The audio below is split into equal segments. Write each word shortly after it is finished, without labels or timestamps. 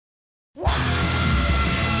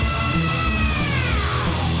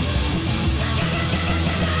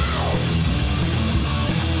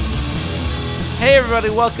Hey everybody,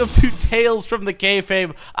 welcome to Tales from the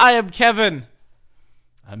Kayfabe. I am Kevin.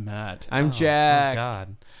 I'm Matt. I'm Jack. Oh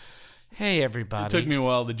God. Hey everybody. It took me a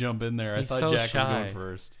while to jump in there. He's I thought so Jack shy. was going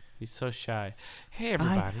first. He's so shy. Hey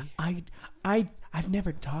everybody. I've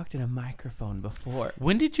never talked in a microphone before.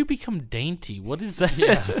 When did you become dainty? What is that?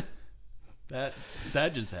 Yeah.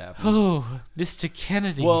 that just happened. Oh, Mr.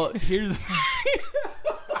 Kennedy. Well, here's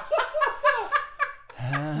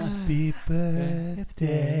Happy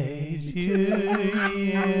birthday to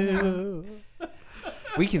you.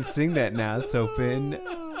 We can sing that now. It's open.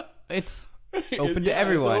 It's open to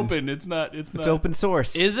everyone. It's open. It's not. It's open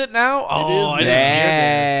source. is it now? Oh, is I didn't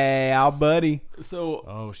Hey, our buddy. hear So this.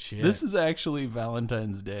 Oh shit. this is actually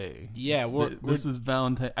Valentine's Day. Yeah, This is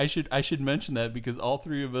Valentine. I should mention that because all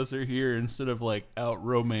three of us are here instead of like out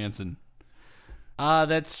romancing.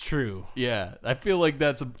 that's true. Yeah, I feel like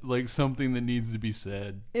that's like something that needs to be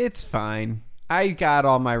said. It's fine. I got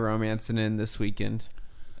all my romancing in this weekend.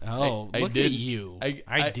 Oh, I look did- at you.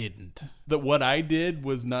 I didn't. What I did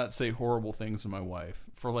was not say horrible things to my wife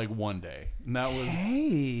for like one day, and that was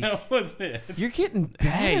Hey, that was it. you're getting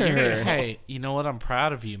better. Hey, you know what? I'm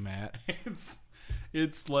proud of you, Matt.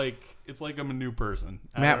 It's like I'm a new person.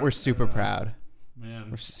 Matt, we're super proud. Man,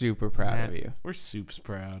 We're super proud of you. We're Soup's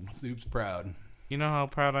proud. Soup's proud. You know how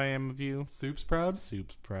proud I am of you? Soup's proud.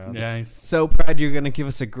 Soup's proud. Nice. So proud you're going to give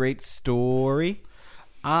us a great story.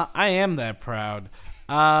 I am that proud.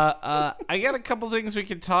 I got a couple things we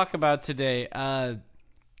could talk about today. I'm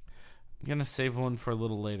gonna save one for a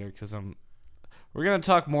little later because we're gonna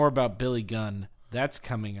talk more about Billy Gunn. That's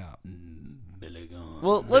coming up. Billy Gunn.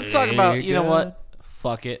 Well, let's talk about. Billy You know Gunn. what?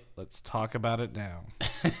 Fuck it. Let's talk about it now.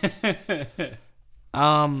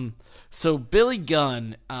 So Billy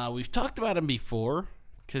Gunn, we've talked about him before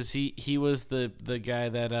because he was the guy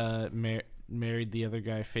that married the other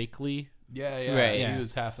guy fakely. Yeah. Right, yeah. He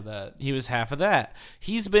was half of that. He was half of that.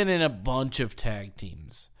 He's been in a bunch of tag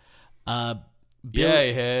teams. Yeah,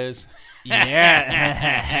 Billy, he has. yeah.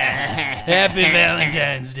 Happy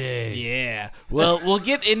Valentine's Day. Yeah. Well, we'll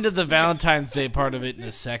get into the Valentine's Day part of it in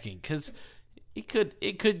a second because it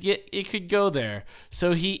could go there.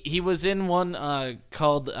 So he was in one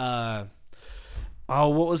called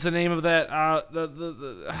what was the name of that?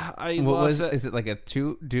 Is it like a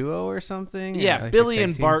duo or something? Yeah, Or like a Billy tag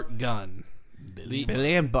and team? Bart Gunn.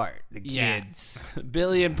 Billy and Bart, the Yeah. kids.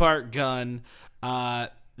 Billy and Bart Gunn,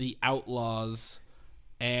 the Outlaws,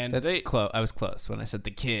 and I was close when I said the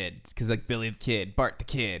kids because like Billy the kid, Bart the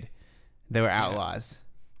kid, they were outlaws.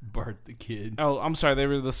 Bart the kid. Oh, I'm sorry, they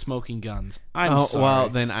were the Smoking Guns. I'm sorry. Well,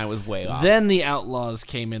 then I was way off. Then the Outlaws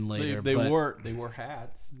came in later. They but wore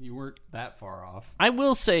hats. You weren't that far off. I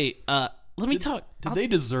will say, let me talk. Did they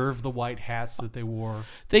deserve the white hats that they wore?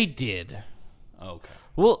 They did. Okay.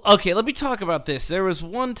 Well, okay, let me talk about this. There was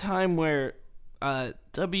one time where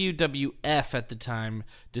WWF at the time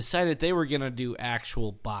decided they were going to do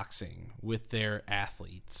actual boxing with their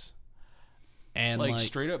athletes. And Like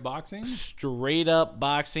straight up boxing? straight up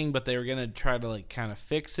boxing, but they were going to try to like kind of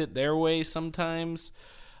fix it their way sometimes.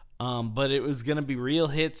 But it was going to be real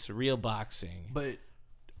hits, real boxing. But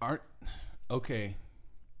okay.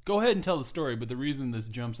 Go ahead and tell the story, but the reason this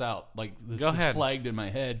jumps out, like this Go is ahead. flagged in my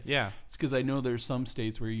head, Yeah. it's because I know there's some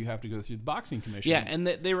states where you have to go through the boxing commission. Yeah, and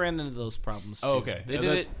they ran into those problems too. Oh, okay. They Yeah,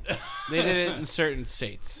 did it. They did it in certain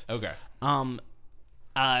states. Okay.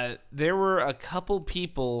 There were a couple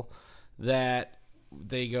people that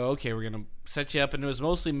they go, okay, we're gonna set you up, and it was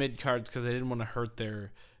mostly mid cards because they didn't want to hurt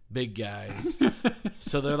their big guys.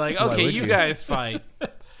 So they're like, Why okay, would you you? guys fight.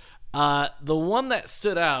 The one that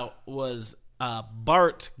stood out was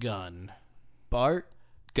Bart Gunn. Bart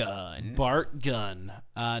Gunn. Bart Gunn,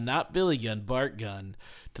 not Billy Gunn, Bart Gunn,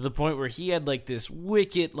 to the point where he had like this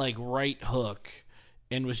wicked like right hook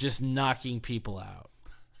and was just knocking people out,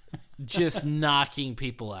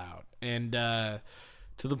 and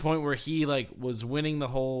to the point where he like was winning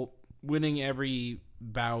every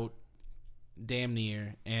bout, damn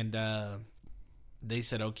near, and they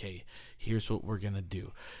said, okay, here's what we're gonna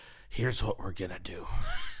do. I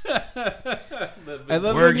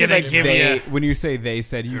love We're when you, gonna like, give they, ya- when you say they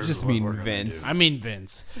said, you Here's just what mean we're gonna Vince. do. I mean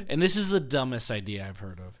Vince, and this is the dumbest idea I've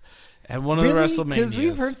heard of. At one of the Really? WrestleManias, Because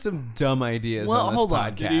we've heard some dumb ideas Well, on this hold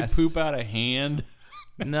on. podcast. Did he poop out a hand?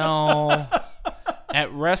 No. At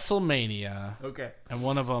WrestleMania, Okay. and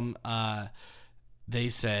one of them, they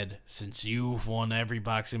said, since you've won every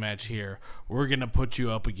boxing match here, we're going to put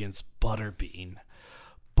you up against Butterbean.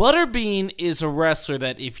 Butterbean is a wrestler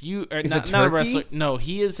that if you Is not, a not a turkey? wrestler, no,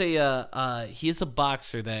 he is a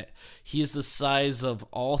boxer that he is the size of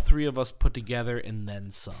all three of us put together and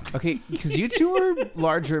then some. Okay, because you two are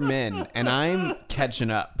larger men, and I'm catching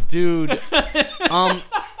up. Dude,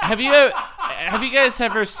 have you guys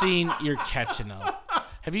ever seen? You're catching up.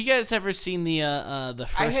 Have you guys ever seen the I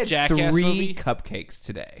first had Jackass 3 movie? cupcakes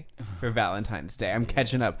today for Valentine's Day. I'm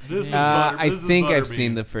catching up. This is I this is think I've Butterbean.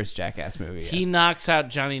 seen the first Jackass movie. He Yes. knocks out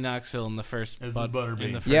Johnny Knoxville in the first This is in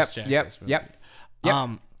Butterbean. the first Yep, Jackass yep, movie. yep, yep.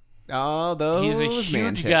 Um, Oh, those he's a man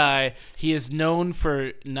huge chits. guy. He is known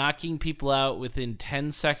for knocking people out within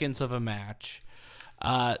 10 seconds of a match.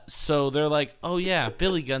 So they're like, "Oh yeah,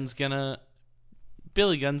 Billy Gunn's gonna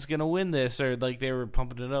win this," or like they were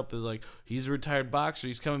pumping it up. It's like he's a retired boxer.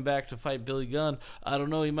 He's coming back to fight Billy Gunn. I don't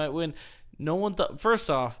know. He might win. No one thought. First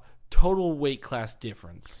off, total weight class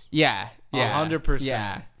difference. Yeah, 100%.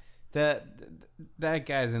 Yeah, that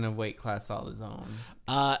guy's in a weight class all his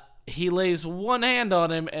own. He lays one hand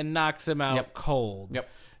on him and knocks him out Yep. cold. Yep.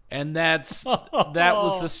 And that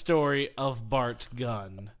was the story of Bart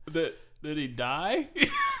Gunn. Did he die?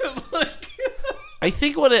 I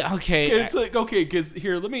think what it okay. It's like, okay, because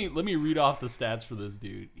here, let me read off the stats for this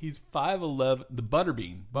dude. He's 5'11". The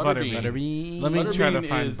Butterbean. Butterbean. Let me try to Butterbean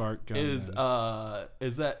find Bart Gunn.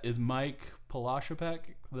 is Mike Polashapek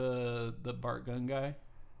the Bart Gunn guy?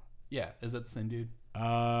 Yeah, is that the same dude?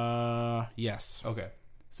 Yes. Okay,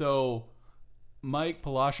 so Mike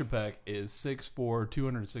Polashapek is 6'4",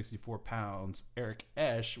 264 pounds. Eric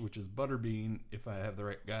Esch, which is Butterbean, if I have the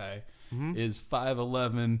right guy, is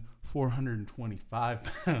 5'11", 425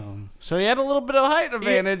 pounds. So he had a little bit of height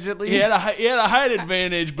advantage at least. He had a height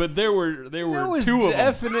advantage, but there were There was two of them.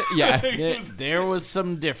 definite. Yeah, There was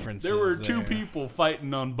some differences. There were two there. people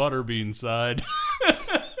fighting on Butterbean's side.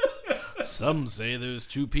 Some say there's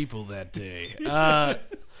 2 people that day.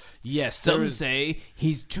 Yes. there some was- say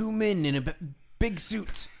he's 2 men in a big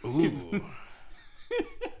suit. Ooh.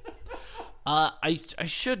 I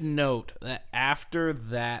should note that after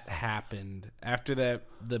that happened, after that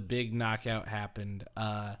the big knockout happened,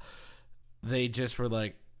 they just were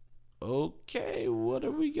like, "Okay, what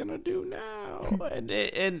are we gonna do now?" And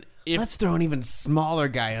if Let's throw an even smaller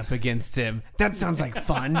guy up against him. That sounds like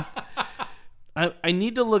fun. I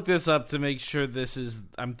need to look this up to make sure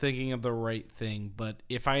I'm thinking of the right thing, but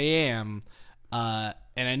if I am, and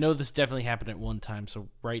I know this definitely happened at one time, so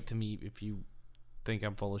write to me if you think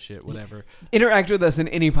I'm full of shit, whatever. Interact with us in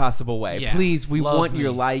any possible way. Yeah. Please, we Love want me.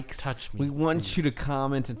 your likes. Touch me, We want please. you to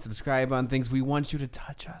comment and subscribe on things. We want you to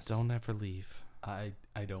touch us. Don't ever leave. I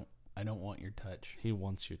don't want your touch. He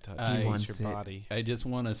wants your touch. He He wants wants your it. body I just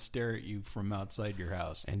want to stare at you from outside your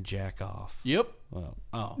house. and jack off. Yep. Well,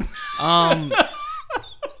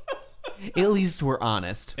 At least we're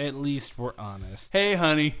honest. at least we're honest. Hey,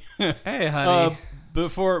 honey. Hey, honey.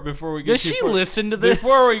 Before we get Does too she far, listen to this?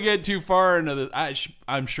 Before we get too far into this,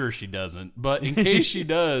 I'm sure she doesn't. But in case she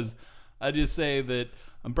does, I just say that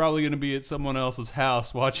I'm probably going to be at someone else's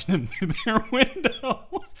house watching them through their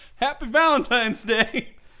window. Happy Valentine's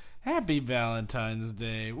Day. Happy Valentine's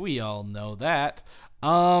Day. We all know that.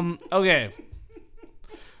 Okay.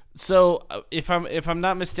 So if I'm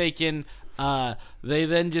not mistaken, they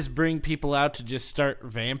then just bring people out to just start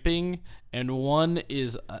vamping, and one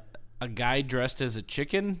is a guy dressed as a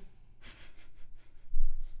chicken.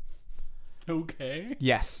 Okay.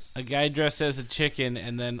 Yes. A guy dressed as a chicken,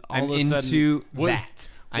 and then all I'm of a sudden, into that.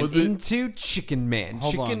 I'm was it- into Chicken Man.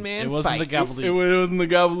 Hold Chicken on. Man It wasn't the fights. gobbledygook. It wasn't the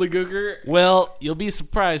gobbledygooker. well, you'll be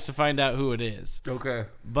surprised to find out who it is. Okay.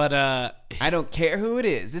 But I don't care who it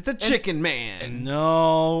is. It's a Chicken Man.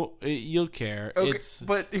 no, you'll care. Okay, It's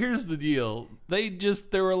but here's the deal. They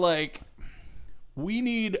were like, we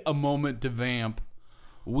need a moment to vamp.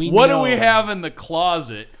 What do we have in the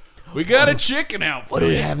closet? We got a chicken out for What do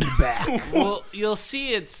we you. have in the back? Well, you'll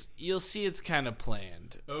see it's kind of planned.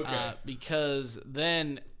 Okay. Because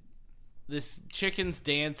then this chicken's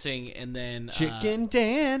dancing, and then Chicken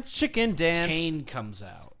dance. Chicken dance. Kane comes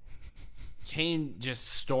out. Kane just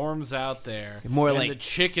storms out there. More and like- the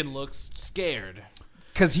chicken looks scared.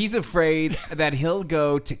 Because he's afraid that he'll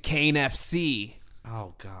go to Kane FC.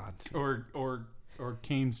 Oh God. or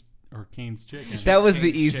Kane's chicken. That was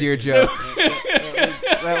the Kane's easier chicken. joke.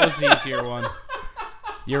 That was the easier one.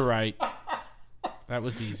 You're right. That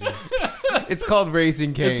was easy. It's called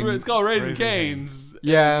Raising Kane. It's called Raising Raising Cane's.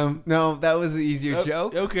 Yeah, no, that was the easier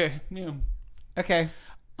joke. Okay. Yeah. Okay.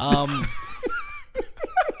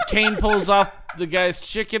 Kane pulls off the guy's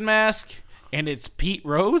chicken mask, and it's Pete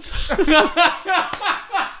Rose. Of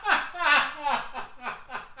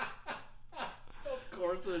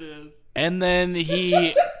course it is. And then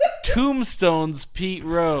he tombstones Pete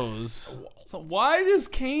Rose. So why does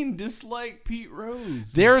Kane dislike Pete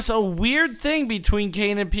Rose? There's a weird thing between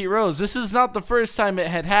Kane and Pete Rose. This is not the first time it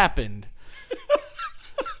had happened.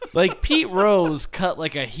 Like, Pete Rose cut,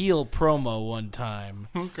 like, a heel promo one time.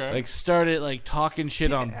 Okay. Like, started, like, talking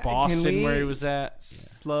shit on Boston where he was at.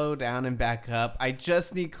 Slow down and back up. I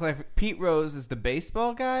just need clarification. Pete Rose is the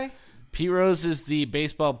baseball guy? Pete Rose is the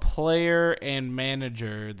baseball player and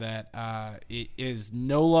manager that is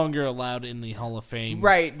no longer allowed in the Hall of Fame.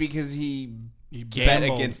 Right, because he bet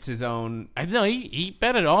gambled against his own... I know he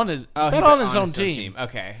bet it on his Oh, he bet bet on his own team.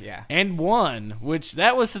 Okay, yeah. And won, which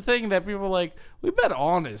that was the thing that people were like, we bet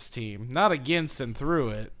on his team, not against and through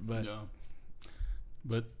it. But Yeah.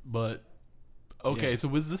 But okay, Yeah. so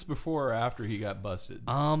was this before or after he got busted?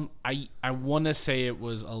 I want to say it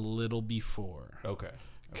was a little before, Okay.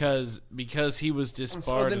 because he was disbarred.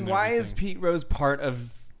 So then and why is everything. Pete Rose part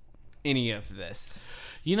of any of this?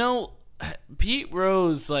 You know, Pete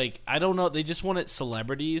Rose, like, I don't know, they just wanted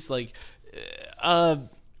celebrities. Like,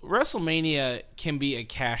 WrestleMania can be a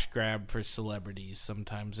cash grab for celebrities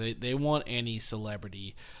sometimes. They want any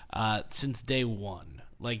celebrity since day one.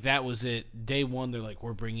 Like, that was it. Day one, they're like,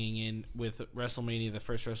 we're bringing in, with WrestleMania, the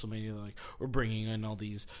first WrestleMania, they're like, we're bringing in all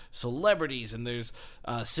these celebrities. And there's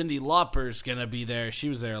Cyndi Lauper's going to be there. She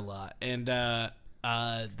was there a lot. And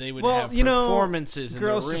they would have performances in the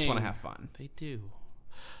ring. Girls just want to have fun. They do.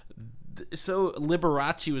 So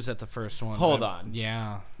Liberace was at the first one. Hold on.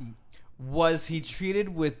 Yeah. Was he treated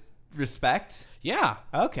with respect? Yeah.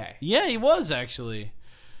 Okay. Yeah, he was actually.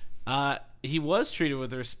 He was treated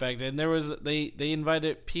with respect, and there was they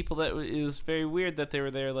invited people that it was very weird that they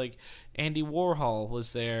were there. Like Andy Warhol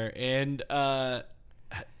was there, and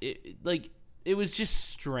it was just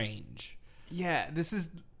strange. Yeah, this is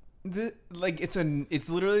it's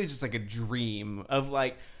literally just like a dream of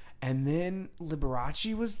like, and then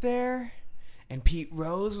Liberace was there, and Pete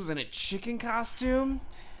Rose was in a chicken costume.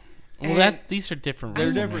 Well, these are different. They're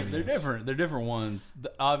WrestleManias. different. They're different ones.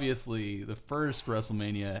 Obviously, the first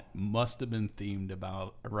WrestleMania must have been themed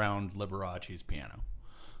around Liberace's piano.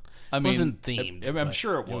 I mean, Wasn't themed, I'm but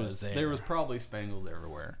sure it it was was. there. There was probably spangles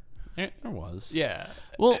everywhere. There was. Yeah.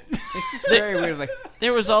 Well, It's just very weird. Like,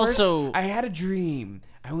 there was also. I had a dream.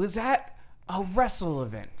 I was at a wrestle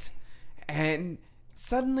event, and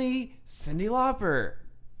suddenly Cyndi Lauper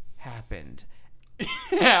happened.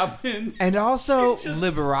 Happened. And also It's just-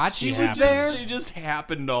 Liberace was there. She just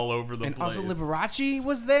happened all over the And place. also Liberace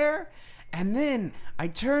was there. And then I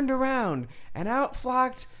turned around and out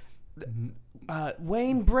flocked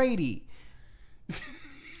Wayne Brady.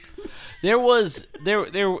 There was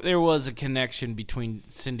a connection between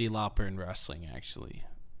Cyndi Lauper and wrestling. Actually,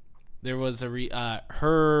 there was in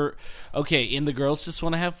the Girls Just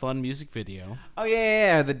Want to Have Fun music video. Oh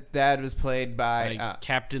yeah. The dad was played by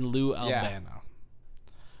Captain Lou Albano.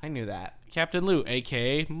 I knew that. Captain Lou,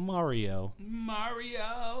 aka Mario.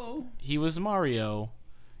 Mario. He was Mario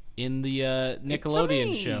in the Nickelodeon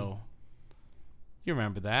me. show. You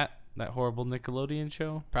remember that horrible Nickelodeon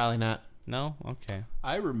show? Probably not. No? Okay.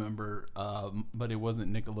 I remember, but it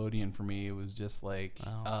wasn't Nickelodeon for me. It was just like,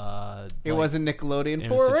 It wasn't Nickelodeon It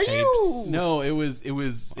for was the you. tapes. No, it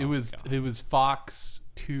was Fox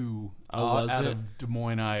 2 was out it? of Des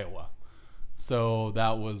Moines, Iowa. So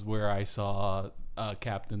that was where I saw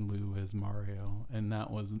Captain Lou as Mario, and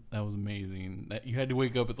that was amazing. You had to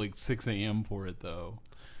wake up at like 6 a.m. for it, though.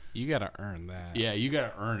 You gotta earn that. Yeah, you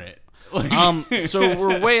gotta earn it. So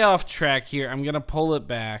we're way off track here. I'm gonna pull it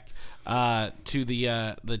back to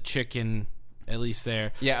the chicken, at least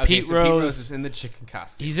there. Yeah, okay, Pete so Rose. Pete Rose is in the chicken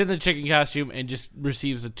costume. He's in the chicken costume and just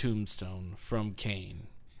receives a tombstone from Kane.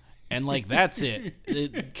 And, like, that's it.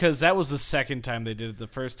 Because that was the second time they did it. The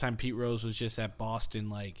first time Pete Rose was just at Boston,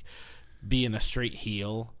 like, being a straight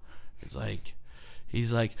heel.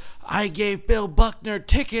 He's like, I gave Bill Buckner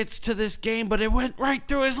tickets to this game, but it went right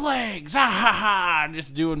through his legs. Ah, ha, ha.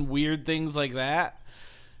 Just doing weird things like that.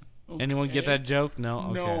 Okay. Anyone get that joke? No?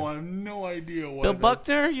 Okay. No, I have no idea what. Bill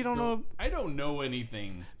Buckner? You don't know? I don't know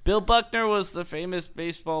anything. Bill Buckner was the famous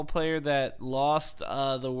baseball player that lost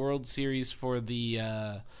the World Series for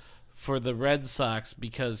the Red Sox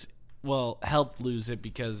because, well, helped lose it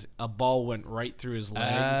because a ball went right through his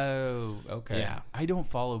legs. Oh, okay. Yeah. I don't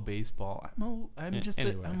follow baseball. I'm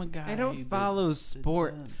a guy. I don't follow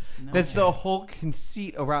sports. No. That's the whole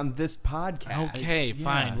conceit around this podcast. Okay, Yeah.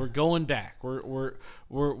 fine. We're going back.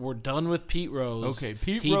 We're done with Pete Rose. Okay,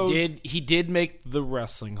 Pete Rose- He did make the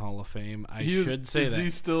Wrestling Hall of Fame. I should say is that. he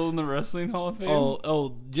still in the Wrestling Hall of Fame?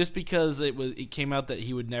 Oh! Just because it came out that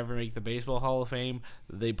he would never make the Baseball Hall of Fame,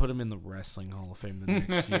 they put him in the Wrestling Hall of Fame the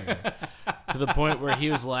next year. to the point where he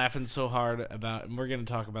was laughing so hard about, and we're going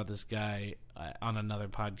to talk about this guy on another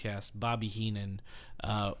podcast. Bobby Heenan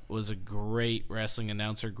was a great wrestling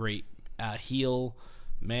announcer, great heel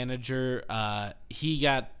manager. He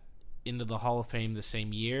got into the Hall of Fame the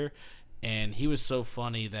same year, and he was so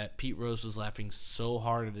funny that Pete Rose was laughing so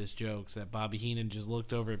hard at his jokes that Bobby Heenan just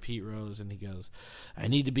looked over at Pete Rose and he goes, "I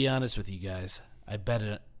need to be honest with you guys.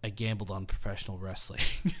 I gambled on professional wrestling."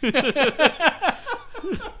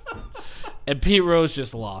 And Pete Rose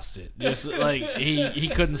just lost it. Just like he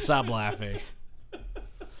couldn't stop laughing.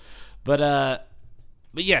 But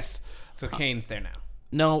yes. So Kane's there now.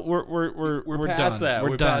 No, we're past done. that.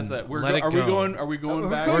 We're done. Past that. Let it Are go. we going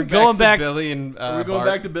back? We're going back. to Billy and Are we going Bart?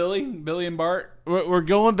 back to Billy and Bart? We're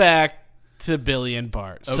going back to Billy and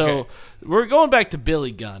Bart. So Okay. we're going back to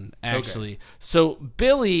Billy Gunn, actually. Okay. So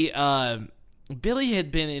Billy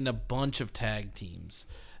had been in a bunch of tag teams,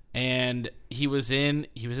 and he was in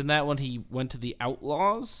that one. He went to the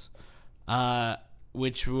Outlaws,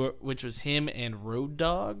 which was him and Road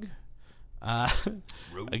Dogg. A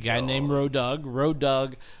guy named Road Dogg. Road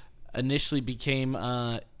Dogg initially became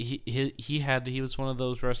he was one of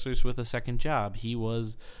those wrestlers with a second job.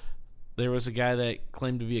 There was a guy that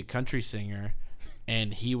claimed to be a country singer,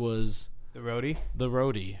 and he was The roadie? the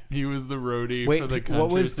roadie, He was the roadie Wait, for the country what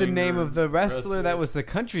was the singer name of the wrestler that was the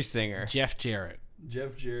country singer? Jeff Jarrett.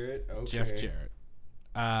 Jeff Jarrett. Okay. Jeff Jarrett.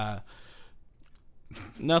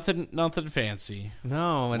 Nothing fancy.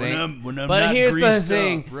 No, it When ain't. I'm But not here's the greased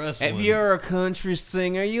thing: up wrestling. if you're a country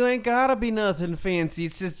singer, you ain't gotta be nothing fancy.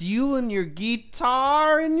 It's just you and your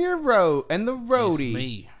guitar and your and the Just roadie.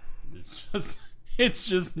 me. It's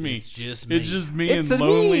just me. It's just me. It's just me It's and a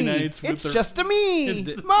lonely me. nights. With It's the, just a me,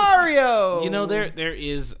 The- Mario. You know, there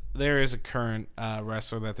is a current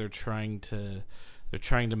wrestler that they're trying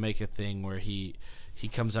to make a thing where he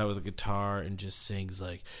comes out with a guitar and just sings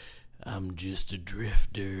like, "I'm just a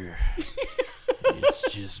drifter." It's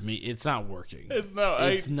just me. It's not working. It's not.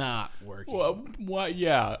 It's not working. Well, why?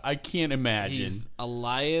 Yeah, I can't imagine. He's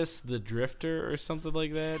Elias the Drifter or something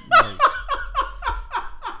like that. Like-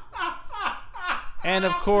 and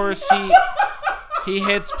of course he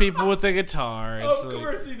hits people with the guitar. It's Of like-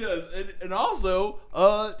 course he does, and also,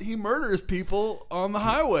 he murders people on the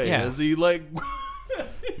highway Yeah. as he like.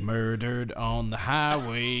 Murdered on the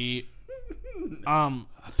highway.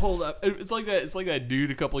 Pulled up. It's like that. It's like that dude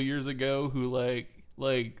a couple years ago who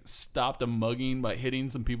like stopped a mugging by hitting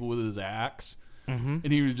some people with his axe, and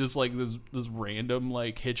he was just like this random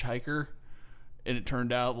like hitchhiker, and it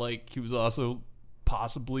turned out like he was also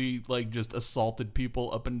possibly like just assaulted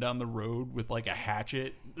people up and down the road with like a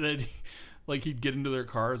hatchet that like he'd get into their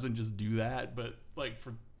cars and just do that, but like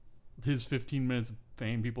for his 15 minutes of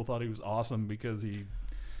fame, people thought he was awesome because he.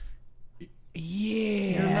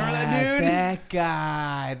 Yeah, remember that dude? That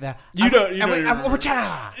guy. You don't remember.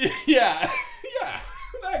 Yeah,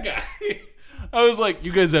 that guy. I was like,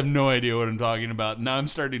 you guys have no idea what I'm talking about. Now I'm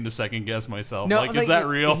starting to second guess myself. No, like, is that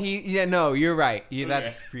real? No, you're right.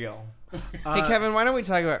 That's Okay. real. Hey, Kevin, why don't we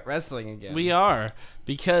talk about wrestling again? We are,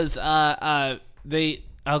 because the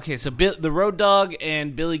Road Dogg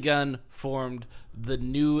and Billy Gunn formed the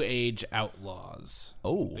New Age Outlaws.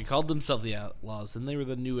 Oh. They called themselves the Outlaws, and they were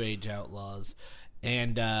the New Age Outlaws.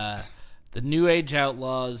 And the New Age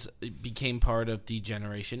Outlaws became part of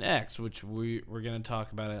D-Generation X, which we're going to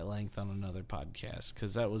talk about at length on another podcast,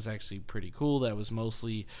 because that was actually pretty cool. That was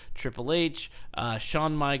mostly Triple H,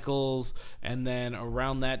 Shawn Michaels, and then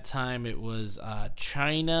around that time it was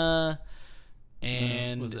Chyna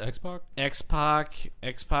and Was it X-Pac?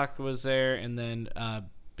 X-Pac was there, and then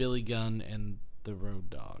Billy Gunn and the Road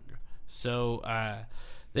Dogg. So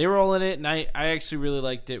they were all in it, and I actually really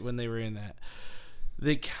liked it when they were in that.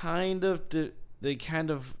 They kind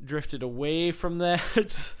of drifted away from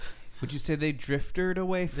that. Would you say they drifted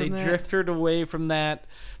away from that? They drifted away from that.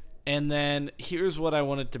 And then here's what I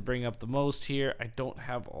wanted to bring up the most here. I don't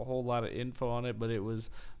have a whole lot of info on it, but it was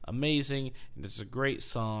amazing, and it's a great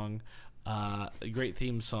song, a great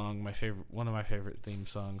theme song. One of my favorite theme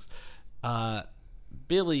songs.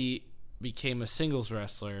 Billy became a singles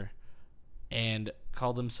wrestler and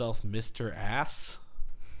called himself Mr. Ass.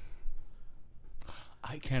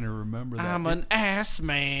 I kind of remember that. I'm an ass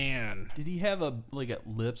man. Did he have a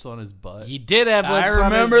lips on his butt? He did have lips I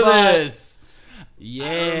on his remember butt. this. Yeah.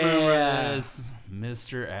 I remember this.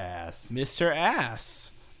 Mr. Ass. Mr.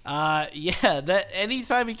 Ass. That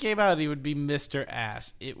anytime he came out, he would be Mr.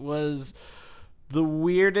 Ass. It was the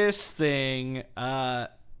weirdest thing. That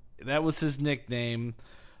was his nickname,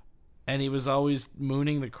 and he was always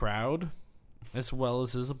mooning the crowd as well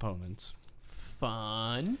as his opponents.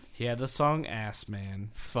 Fun. He had the song Ass Man.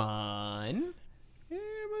 Fun. Yeah,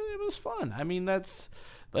 it was fun. I mean, that's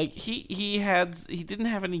like he didn't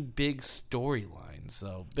have any big storylines.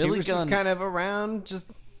 So He Billy was Gunn just kind of around, just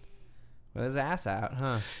with his ass out,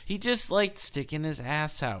 huh? he just liked sticking his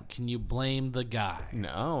ass out. Can you blame the guy?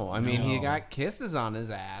 No, I mean he No. got kisses on his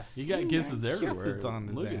ass. He got kisses everywhere. kisses on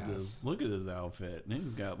his Look at ass. this. Look at his outfit. And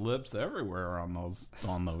he's got lips everywhere on those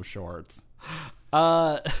shorts.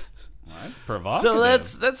 That's provocative.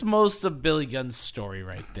 So that's most of Billy Gunn's story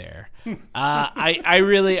right there. I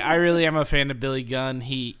really am a fan of Billy Gunn.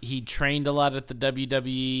 He trained a lot at the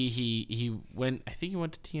WWE. He went, I think he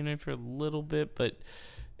went to TNA for a little bit,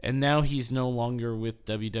 and now he's no longer with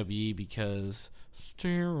WWE because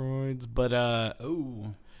steroids. But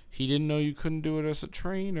he didn't know you couldn't do it as a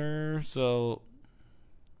trainer. So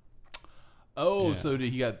yeah. So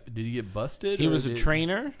did he get busted? he or was a did-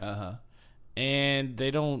 trainer, Uh-huh. and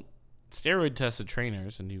they don't steroid tested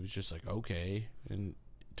trainers, and he was just like, okay, and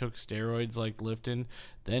took steroids like lifting.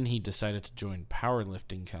 Then he decided to join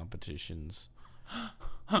powerlifting competitions,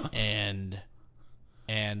 and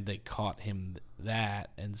they caught him that.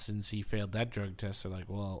 And since he failed that drug test, they're like,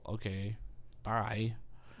 well, okay, bye.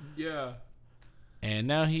 Yeah. And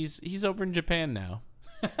now he's over in Japan now,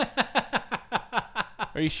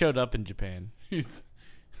 or he showed up in Japan. He's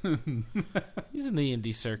in the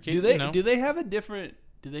indie circuit. Do they have a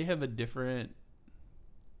different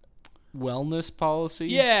wellness policy?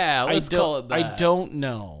 Yeah, let's call it that. I don't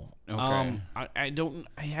know. Okay.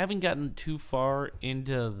 I haven't gotten too far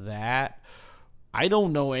into that. I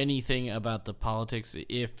don't know anything about the politics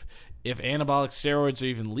if anabolic steroids are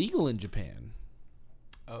even legal in Japan.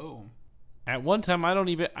 Oh. At one time I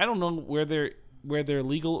don't know where they're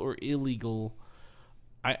legal or illegal.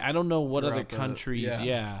 I don't know what other Throughout the- countries.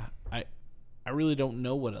 yeah. I really don't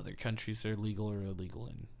know what other countries they're legal or illegal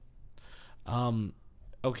in.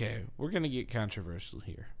 Okay, we're gonna get controversial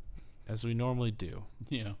here, as we normally do.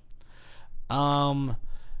 Yeah.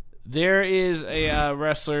 There is a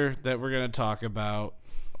wrestler that we're gonna talk about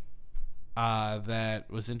that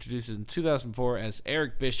was introduced in 2004 as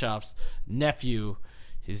Eric Bischoff's nephew.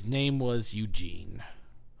 His name was Eugene.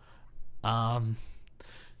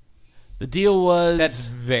 The deal was That's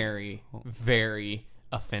very, very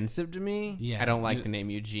offensive to me. Yeah. I don't like the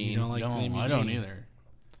name Eugene. you don't like the name Eugene. I don't either.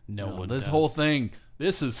 No one. This does. whole thing.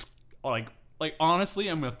 This is like honestly,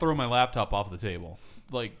 I'm gonna throw my laptop off the table.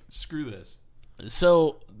 Like, screw this.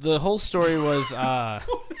 So the whole story was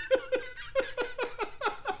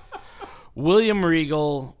William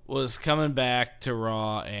Regal was coming back to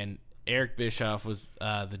Raw, and Eric Bischoff was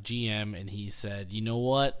the GM, and he said, "You know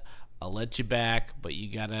what? I'll let you back, but you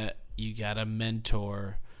gotta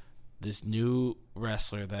mentor this new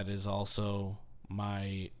wrestler that is also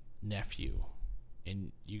my nephew,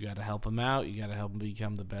 and you gotta help him out. You gotta help him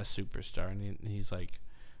become the best superstar." And he's like,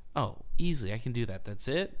 "Oh, easily, I can do that. That's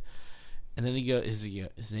it." And then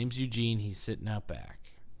his name's Eugene. He's sitting out back,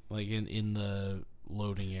 like in the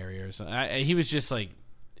loading area or something. He was just like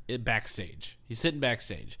backstage. He's sitting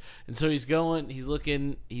backstage, and so he's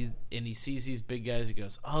looking. He sees these big guys. He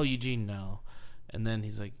goes, "Oh, Eugene, no." And then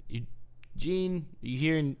he's like, "Eugene, you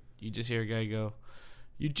hear?" And you just hear a guy go,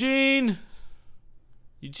 "Eugene,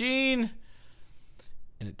 Eugene."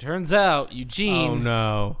 And it turns out Eugene. Oh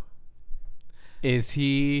no. Is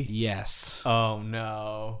he? Yes. Oh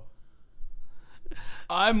no.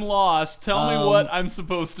 I'm lost. Tell me what I'm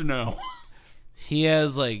supposed to know. He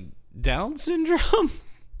has like Down syndrome.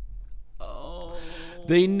 Oh.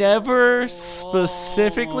 They never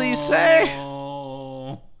specifically say,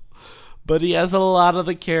 but he has a lot of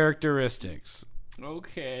the characteristics.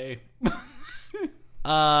 Okay.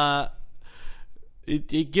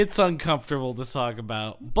 It gets uncomfortable to talk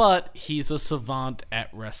about, but he's a savant at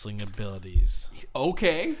wrestling abilities.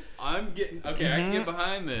 Okay. I can get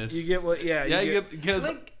behind this. You get what? Yeah, Yeah, because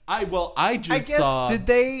I just I guess saw did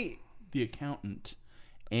they? The Accountant,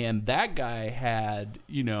 and that guy had,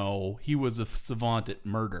 he was a savant at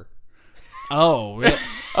murder. Oh, really?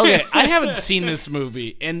 Okay. I haven't seen this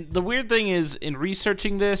movie, and the weird thing is, in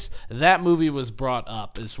researching this, that movie was brought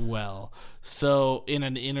up as well. So in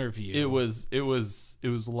an interview, It was a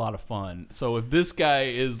lot of fun. So if this guy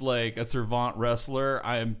is like a savant wrestler,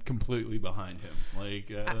 I am completely behind him.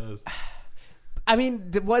 Like, I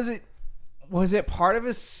mean, was it part of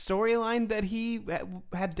his storyline that he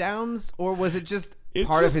had Downs, or was it just it's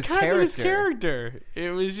part just of his kind character? of his character. It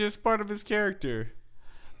was just part of his character.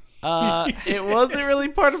 It wasn't really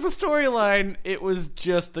part of a storyline. It was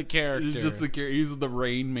just the character. he's just he's the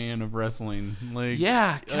Rain Man of wrestling. Like,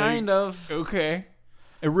 yeah, kind of. Okay.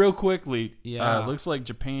 And real quickly, Yeah. looks like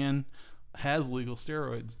Japan has legal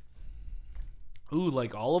steroids. Ooh,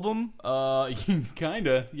 like all of them?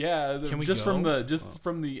 Kinda, yeah. Can we just go?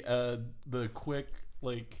 from the quick,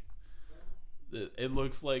 like, it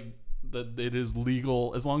looks like that it is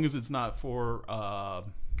legal as long as it's not for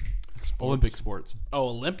Olympic sports. Oh,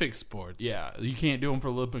 Olympic sports. Yeah, you can't do them for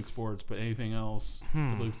Olympic sports, but anything else,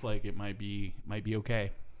 it looks like it might be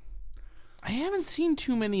okay. I haven't seen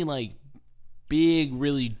too many like big,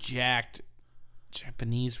 really jacked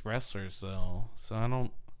Japanese wrestlers though, so I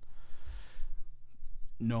don't.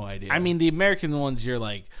 No idea. I mean, the American ones, you're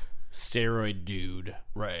like steroid dude,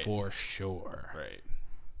 right, for sure. right.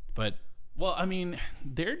 But Well, I mean,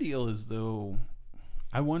 their deal is though.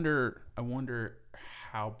 I wonder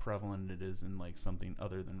how prevalent it is in like something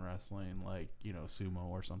other than wrestling, like sumo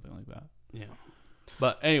or something like that. yeah.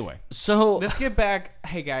 But anyway, So Let's get back.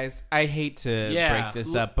 Hey guys, I hate to Yeah. break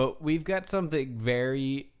this up, but we've got something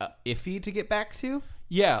very iffy to get back to.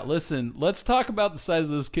 yeah. Listen, let's talk about the size of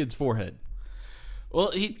this kid's forehead.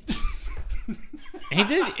 well, he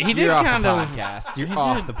did You're off kind the of podcast. You're he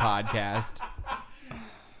off did. the podcast.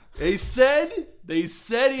 They said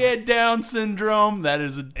he had Down syndrome. That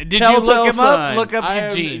is a Did you telltale look him up? sign. Look up I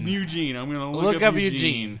am Eugene. Eugene. I'm gonna Look up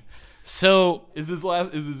Eugene. So Is this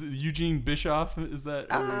Eugene Bischoff? Is that?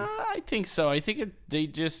 I think so. I think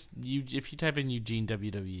if you type in Eugene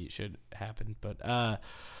WWE, it should happen. But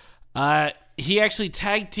he actually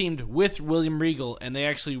tag teamed with William Regal, and they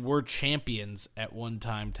actually were champions at one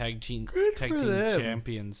time. Tag team them.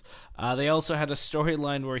 champions. They also had a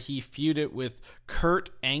storyline where he feuded with Kurt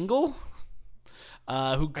Angle.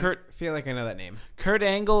 I feel like I know that name. Kurt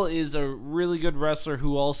Angle is a really good wrestler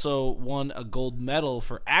who also won a gold medal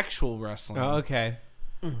for actual wrestling. Oh, okay.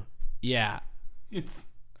 Yeah. Is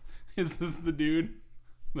this the dude?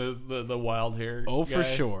 The wild hair? Oh, guy? for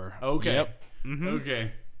sure. Okay. Yep.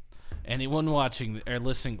 Okay. Anyone watching or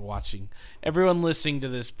watching, everyone listening to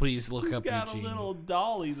this, please look He's up got Eugene. a little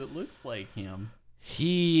dolly that looks like him.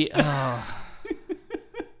 He,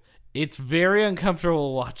 it's very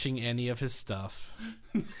uncomfortable watching any of his stuff.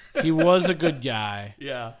 He was a good guy,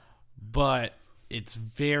 Yeah. but it's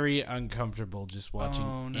very uncomfortable just watching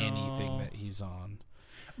Oh, no. anything that he's on.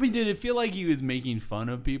 I mean, did it feel like he was making fun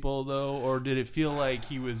of people though, or did it feel like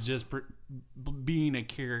he was just being a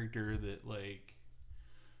character that like?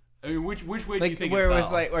 I mean, which way do you Like think where it it was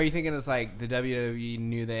fell? like, are you thinking it's like the WWE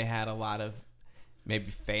knew they had a lot of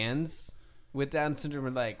maybe fans with Down syndrome,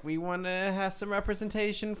 and like we want to have some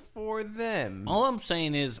representation for them? All I'm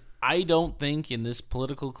saying is, I don't think in this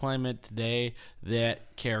political climate today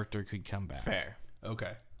that character could come back. Fair.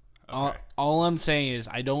 Okay. All I'm saying is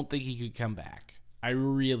I don't think he could come back. I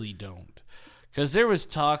really don't. Because there was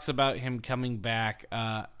talks about him coming back,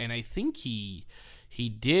 and I think he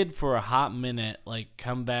did for a hot minute, like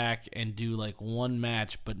come back and do like one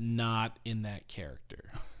match, but not in that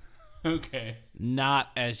character. Okay. Not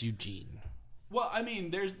as Eugene. Well, I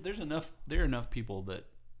mean, there are enough people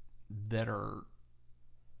that are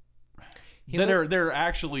they're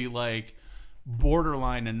actually like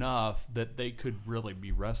borderline enough that they could really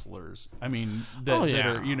be wrestlers. I mean, that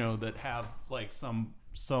are that have like some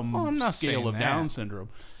I'm not scale saying of that. Down syndrome.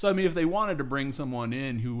 So I mean, if they wanted to bring someone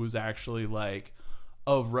in who was actually like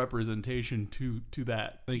of representation to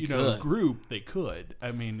that They could. group, they could.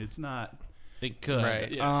 I mean, it's not. They could.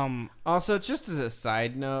 Right. Yeah. Also, just as a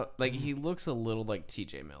side note, like he looks a little like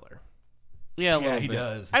TJ Miller. Yeah, a little he bit.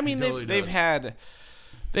 does. I mean, He totally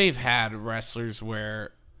they've had wrestlers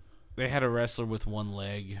where they had a wrestler with one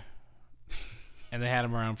leg, and they had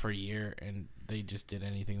him around for a year, and they just did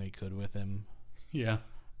anything they could with him. Yeah.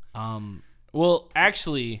 Well,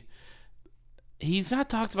 actually, he's not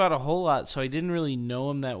talked about a whole lot, so I didn't really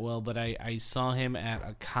know him that well, but I saw him at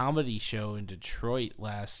a comedy show in Detroit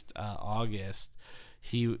last August.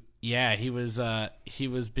 He was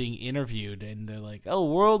being interviewed, and they're like, "Oh,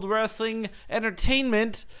 World Wrestling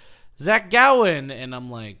Entertainment, Zach Gowen," and I'm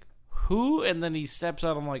like, "Who?" And then he steps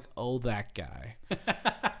out. I'm like, "Oh, that guy."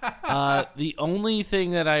 The only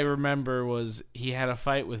thing that I remember was he had a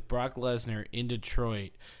fight with Brock Lesnar in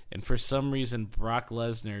Detroit, and for some reason Brock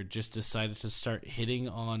Lesnar just decided to start hitting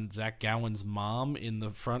on Zach Gowen's mom in the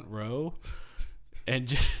front row,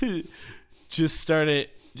 and just started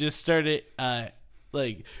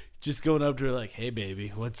like just going up to her like, "Hey baby,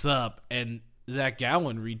 what's up?" And Zach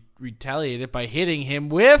Gowen retaliated by hitting him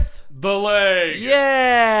with The leg.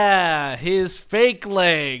 yeah, his fake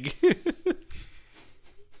leg.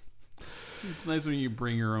 It's nice when you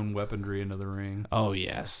bring your own weaponry into the ring. Oh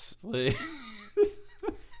yes.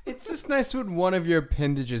 It's just nice when one of your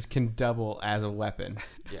appendages can double as a weapon.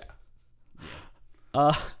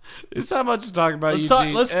 Yeah. There's not much to talk about. Let's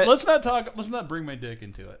Eugene. talk. Let's not talk. Let's not bring my dick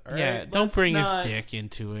into it. All right? Yeah, don't Let's bring not- his dick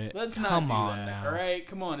into it. Let's Come not do on that. now. All right,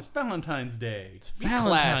 come on. It's Valentine's Day. Be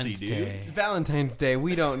Valentine's classy, dude. Day. It's Valentine's Day.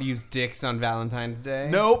 We don't use dicks on Valentine's Day.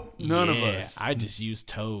 Nope, none of Yeah, us. I just use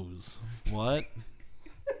toes. What?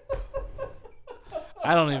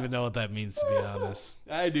 I don't even know what that means, to be honest.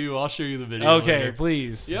 I do. I'll show you the video. Okay, later.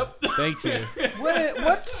 please. Yep. Thank you.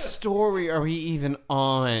 What story are we even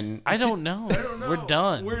on? I don't know. We're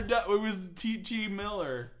done. We're done. It was T.G.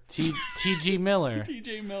 Miller. T.G. Miller.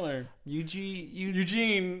 T.J. Miller.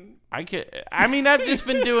 Eugene. I've just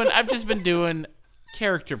been doing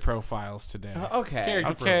character profiles today. Okay.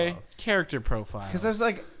 Character Okay, profiles. character profiles. Because I was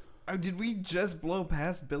like, did we just blow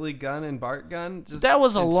past Billy Gunn and Bart Gunn? Just that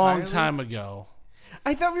was a long entirely? time ago.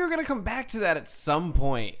 I thought we were gonna come back to that at some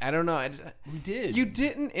point. I don't know. We did. You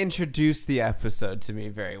didn't introduce the episode to me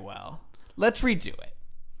very well. Let's redo it.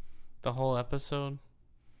 The whole episode.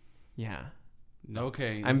 Yeah.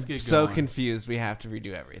 Okay. I'm let's get so going. confused. We have to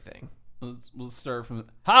redo everything. Let's start from.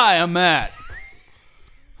 Hi, I'm Matt.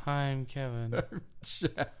 Hi, I'm Kevin.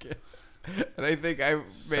 Check it. And I think I made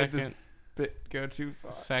this Second, bit go too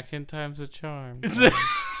far. second time's a charm.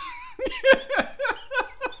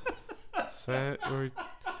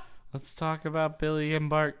 Let's talk about Billy and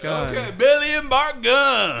Bart Gunn. Okay, Billy and Bart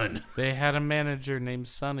Gunn. They had a manager named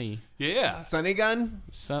Sonny. Yeah. Sonny Gun?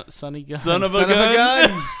 Sonny Gunn. Son of a Son gun. of a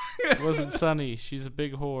gun. It wasn't Sonny. She's a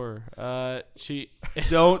big whore. She.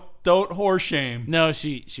 don't horse shame. No,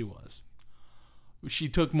 she was. She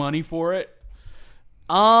took money for it.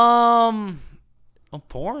 Well,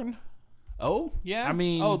 porn. Oh yeah. I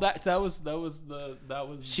mean- that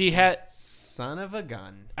was. She had. Son of a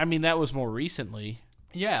gun. I mean, that was more recently,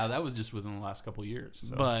 Yeah, that was just within the last couple of years.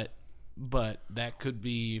 So. but that could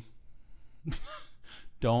be.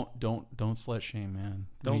 don't slut shame, man.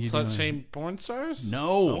 What are Don't you slut doing? shame porn stars.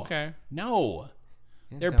 No. Okay. No.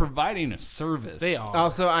 They're don't. providing a service. They are.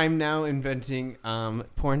 Also, I'm now inventing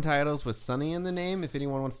porn titles with Sonny in the name. If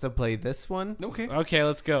anyone wants to play this one, Okay. Okay,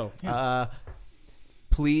 let's go.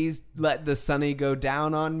 please let the Sonny go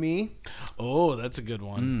down on me. Oh, that's a good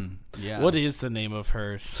one. Yeah. What is the name of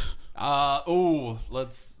hers?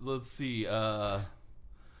 Let's see. Cause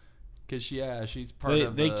she's part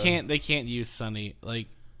of. They can't use Sunny. Like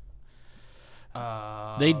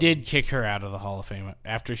Uh, they did kick her out of the Hall of Fame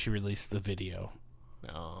after she released the video.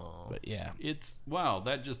 No. But yeah. It's wow.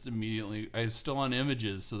 That just immediately. I was still on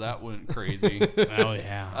images, so that went crazy. Oh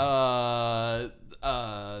yeah.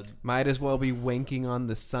 Might as well be wanking on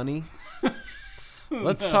the Sonny.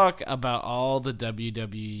 Let's talk about all the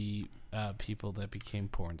WWE people that became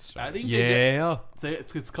porn stars. I think Yeah.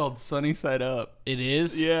 it's called Sunny Side Up. It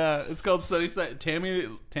is. Yeah, it's called Sunny Side. Tammy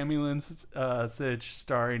Lynn Sitch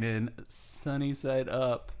starring in Sunny Side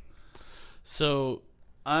Up. So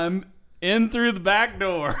I'm in through the back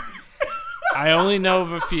door. I only know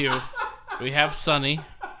of a few. We have Sunny.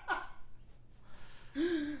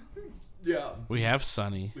 Yeah, We have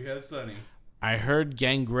Sunny. we have Sunny. I heard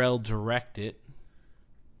Gangrel direct it.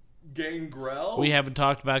 Gangrel. We haven't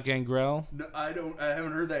talked about Gangrel. No, I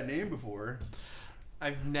haven't heard that name before.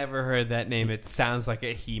 I've never heard that name. It sounds like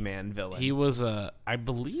a He-Man villain. He was I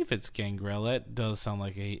believe it's Gangrel. That does sound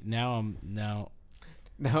like a. Now Now,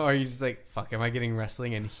 are you just like, fuck, am I getting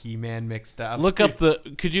wrestling and He-Man mixed up? look up the.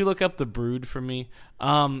 Could you look up the Brood for me?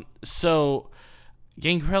 So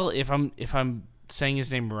Gangrel, if I'm saying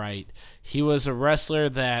his name right, he was a wrestler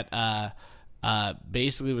that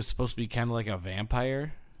basically was supposed to be kind of like a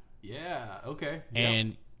vampire, Yeah. Okay.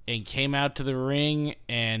 and came out to the ring,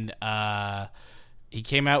 and he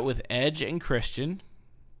came out with Edge and Christian.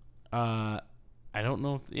 I don't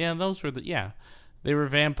know. Those were they were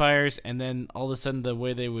vampires, and then all of a sudden the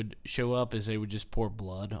way they would show up is they would just pour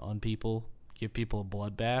blood on people, give people a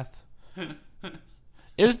bloodbath.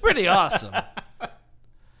 It was pretty awesome.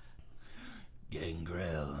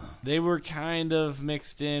 Gangrel. They were kind of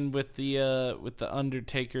mixed in with the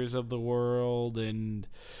Undertakers of the world, and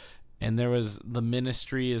there was the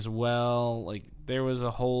Ministry as well. Like there was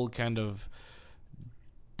a whole kind of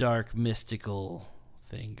dark mystical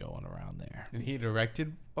thing going around there. And he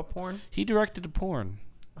directed a porn? He directed a porn.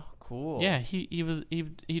 Oh, cool. Yeah, he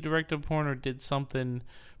directed a porn or did something,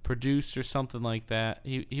 produced or something like that.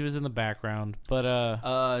 He was in the background, but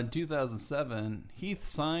In 2007, Heath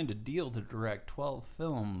signed a deal to direct 12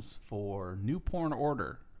 films for New Porn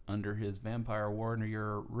Order under his Vampire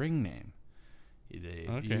Warrior ring name. He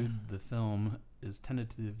debuted the film is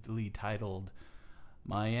tentatively titled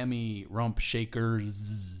Miami Rump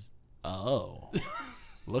Shakers. oh,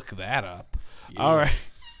 look that up. All right.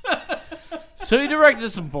 So he directed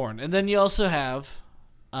some porn, and then you also have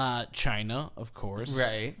China, of course.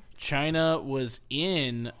 Right. China was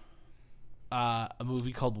in a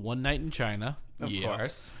movie called One Night in China Of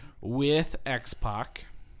course. with X-Pac,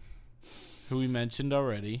 who we mentioned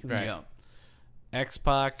already. Right. Yeah.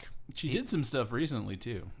 X-Pac. She did some stuff recently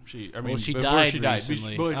too. She She before died she died.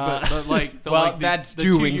 recently. But like, Well, that's the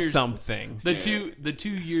 2 doing years, something. The 2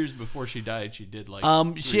 years before she died, she did like.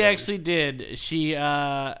 She 3 actually did. She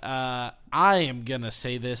I am gonna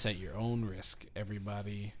say this at your own risk,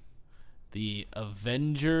 everybody. The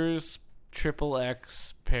Avengers Triple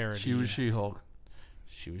X parody. She was She-Hulk.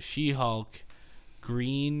 She was She-Hulk,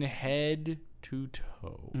 green head to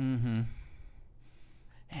toe. Mm-hmm.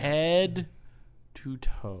 Head to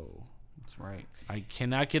toe. That's right. I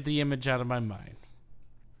cannot get the image out of my mind.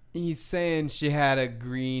 He's saying she had a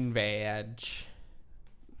green badge.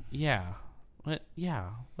 Yeah. What? Yeah.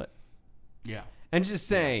 What? Yeah. I'm just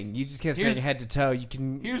saying, you just kept Here's- saying head to toe. You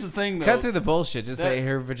can Here's the thing, though. cut through the bullshit. Just That- say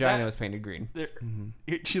her vagina that- was painted green. There-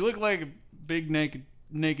 She looked like a big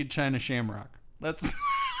naked China shamrock. That's.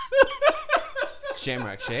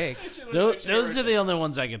 Shamrock Shake. Those are the only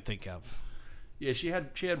ones I can think of. Yeah, she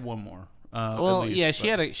had one more. Well, at least,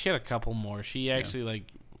 yeah, but- she had a couple more. She actually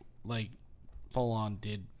like full on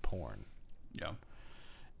did porn. Yeah.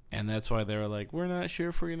 And that's why they were like, we're not sure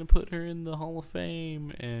if we're going to put her in the Hall of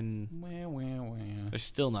Fame. And Well. they're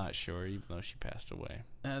still not sure, even though she passed away.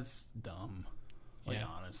 That's dumb. Like, Yeah.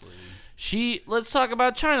 honestly. Let's talk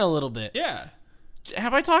about China a little bit. Yeah.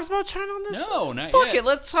 Have I talked about China on this? No, not Fuck yet. it,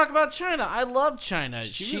 let's talk about China. I love China.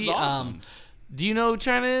 She was awesome. Do you know who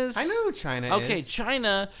China is? I know who China is. Okay,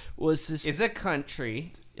 China was this. Is a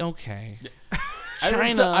country. Okay.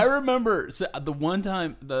 China. I remember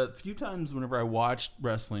the few times whenever I watched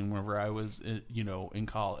wrestling, whenever I was, in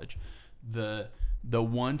college, the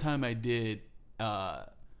one time I did,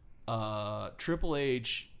 Triple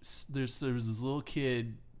H. There was this little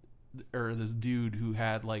kid or this dude who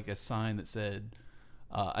had like a sign that said,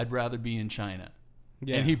 "I'd rather be in China,"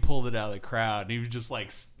 Yeah. and he pulled it out of the crowd. And he was just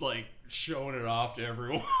like showing it off to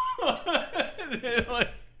everyone. And,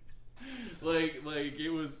 like it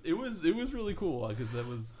was really cool because that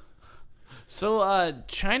was. So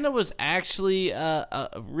China was actually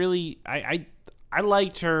really I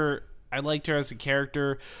liked her. I liked her as a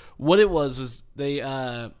character. What it was they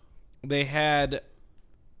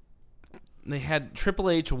had Triple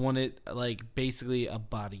H wanted like basically a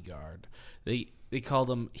bodyguard. They called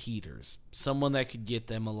them heaters, someone that could get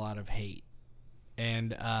them a lot of hate,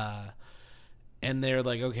 and they're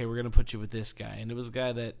like, okay, we're gonna put you with this guy, and it was a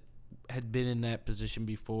guy that had been in that position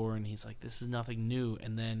before, and he's like, this is nothing new.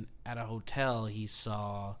 And then at a hotel, he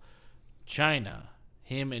saw China,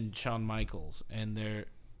 him and Shawn Michaels, and they're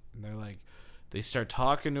like, they start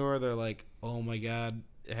talking to her. They're like, oh my God,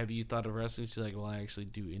 have you thought of wrestling? She's like, well, I actually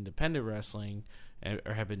do independent wrestling,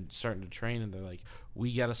 or have been starting to train. And they're like,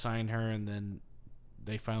 we got to sign her. And then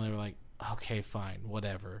they finally were like, okay, fine,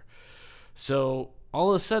 whatever. So all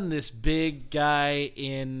of a sudden, this big guy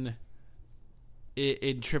in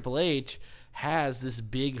Triple H has this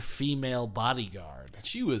big female bodyguard.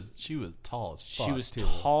 She was tall as fuck. She was too.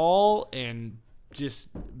 tall and just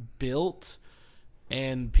built,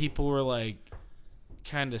 and people were like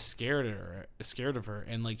kind of scared of her,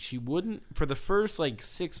 and like she wouldn't, for the first like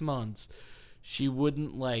 6 months, she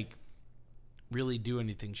wouldn't like really do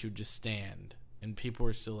anything. She would just stand, and people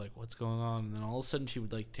were still like, what's going on? And then all of a sudden she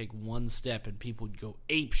would like take one step and people would go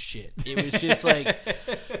ape shit. It was just like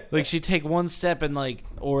she'd take one step and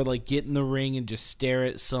or get in the ring and just stare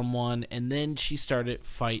at someone, and then she started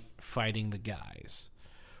fighting the guys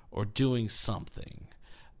or doing something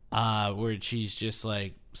where she's just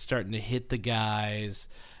like starting to hit the guys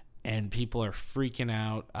and people are freaking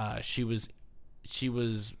out. She was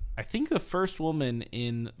I think the first woman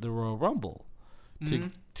in the Royal Rumble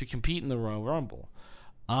to compete in the Royal Rumble,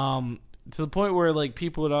 to the point where like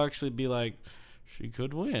people would actually be like, she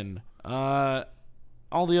could win. All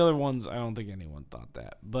the other ones, I don't think anyone thought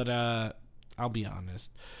that, but I'll be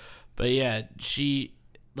honest. But yeah, she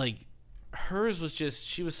hers was just,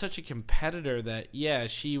 she was such a competitor that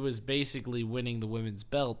she was basically winning the women's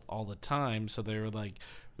belt all the time. So they were like,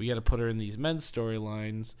 we got to put her in these men's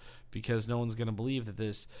storylines because no one's gonna believe that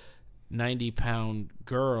this 90-pound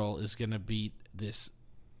girl is gonna beat this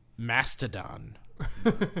mastodon.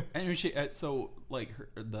 And she Because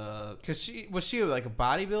she was like a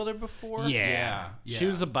bodybuilder before. Yeah. She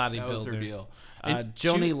was a bodybuilder. That was her deal.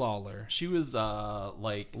 Joni Lawler, She was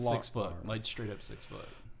 6 foot, like straight up 6 foot.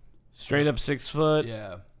 straight up 6 foot.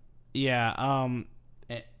 Yeah.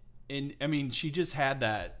 And I mean, she just had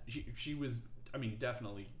that. She was, I mean,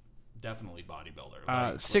 definitely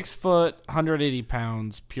bodybuilder. 6 foot, 180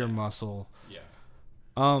 pounds, pure muscle. Yeah.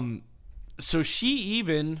 So she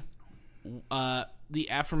even, the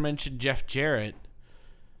aforementioned Jeff Jarrett,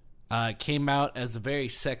 came out as a very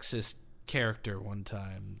sexist character one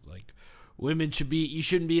time. Like, you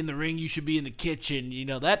shouldn't be in the ring, you should be in the kitchen,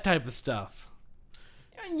 that type of stuff.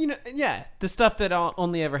 Yeah, the stuff that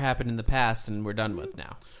only ever happened in the past and we're done with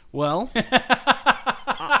now. Well,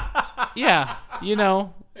 yeah,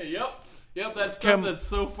 Yep, that's stuff that's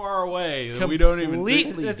so far away that we don't even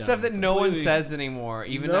think. That's stuff that no one says anymore, not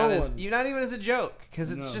even as a joke,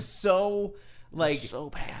 because it's just so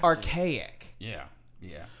so archaic. Yeah.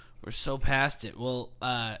 We're so past it. Well,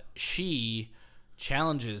 she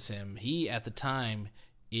challenges him. He, at the time,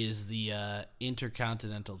 is the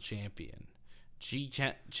Intercontinental Champion. She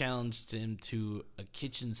challenged him to a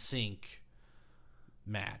kitchen sink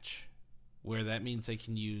match, where that means they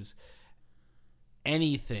can use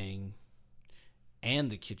anything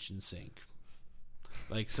and the kitchen sink.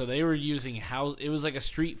 Like, so they were using it was like a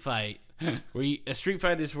street fight. A street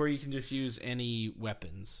fight is where you can just use any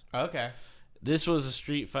weapons. Okay. This was a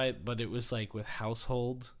street fight, but it was like with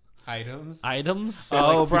household items. Like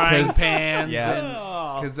frying pans.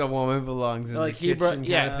 Yeah, because a woman belongs in the kitchen.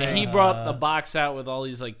 He brought the box out with all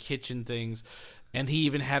these like kitchen things, and he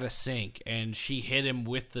even had a sink, and she hit him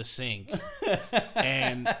with the sink,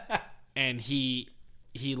 and he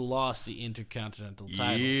lost the Intercontinental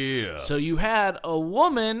title. Yeah. So you had a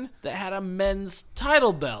woman that had a men's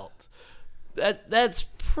title belt. That's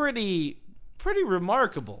pretty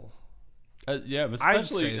remarkable. Yeah,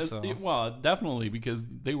 especially I'd say so. Well, definitely because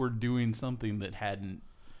they were doing something that hadn't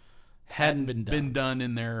been done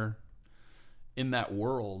in that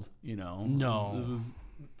world. No,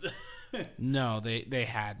 no, they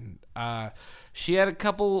hadn't. She had a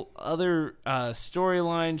couple other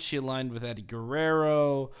storylines. She aligned with Eddie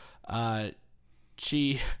Guerrero. I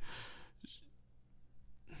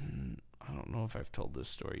don't know if I've told this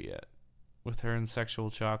story yet. With her and Sexual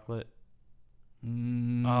Chocolate.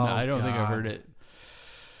 I don't think I've heard it.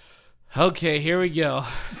 Okay, here we go.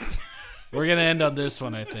 We're going to end on this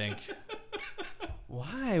one, I think.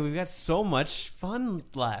 Why? We've got so much fun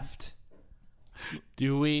left.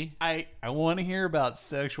 Do we? I want to hear about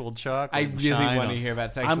Sexual Chocolate. I really want to hear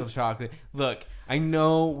about Sexual Chocolate. Look, I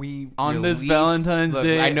know this Valentine's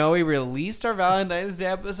Day. I know we released our Valentine's Day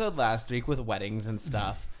episode last week with weddings and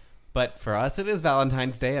stuff. But for us, it is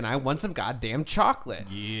Valentine's Day, and I want some goddamn chocolate.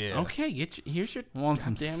 Yeah. Okay, here's your. I want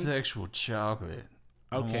some Sexual Chocolate.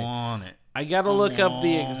 Okay. I want it. I gotta look up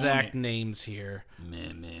the exact names here.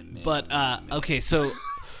 But okay, so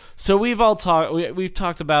we've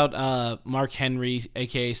talked about Mark Henry,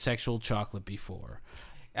 aka Sexual Chocolate, before.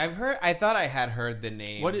 I thought I had heard the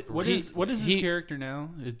name. What is his character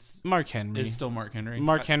now? It's Mark Henry. It's still Mark Henry.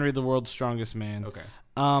 Mark Henry, the world's strongest man. Okay.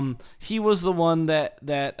 He was the one that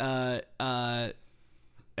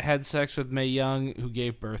had sex with Mae Young, who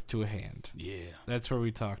gave birth to a hand. Yeah, that's where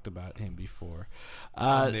we talked about him before.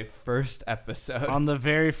 On the first episode. On the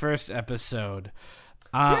very first episode.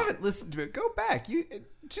 If you haven't listened to it, go back. You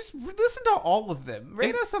just listen to all of them.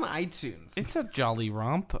 Rate us on iTunes. It's a jolly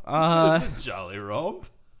romp. It's a jolly romp.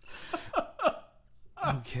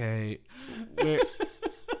 Okay.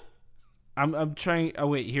 I'm trying. Oh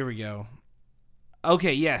wait, here we go.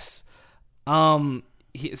 Okay, yes.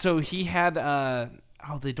 So he had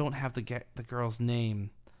they don't have the girl's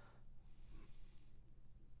name.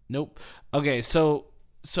 Nope. Okay, so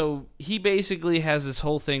he basically has this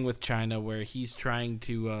whole thing with China where he's trying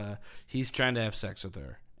to have sex with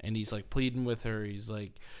her, and he's like pleading with her. He's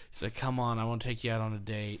like, come on, I want to take you out on a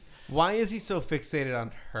date. Why is he so fixated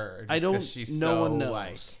on her? I don't. She's no one knows.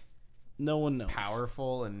 Like, no one knows.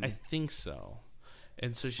 Powerful, and I think so.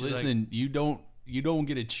 And so she's listen. You don't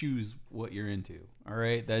get to choose what you're into. All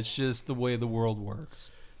right, that's just the way the world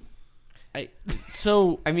works. I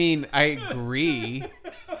mean, I agree.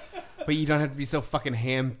 But you don't have to be so fucking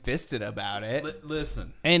ham-fisted about it.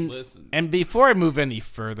 Listen. And before I move any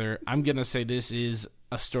further, I'm going to say this is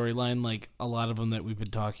a storyline like a lot of them that we've been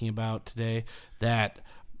talking about today that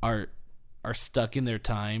are stuck in their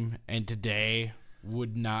time and today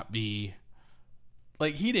would not be...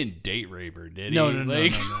 Like, he didn't date rape her, did he? No.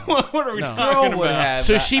 What are we talking about?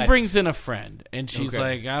 So she brings in a friend, and she's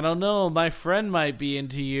like, I don't know, my friend might be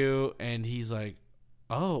into you. And he's like,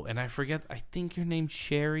 oh, and I forget, I think your name's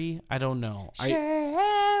Sherry. I don't know.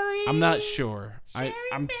 Sherry. I'm not sure.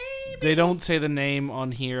 They don't say the name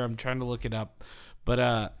on here. I'm trying to look it up. But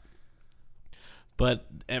at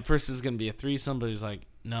first it's going to be a threesome, but he's like,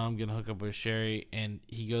 no, I'm going to hook up with Sherry. And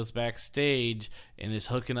he goes backstage and is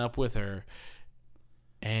hooking up with her.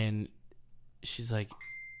 And she's like,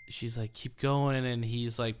 she's like, keep going, and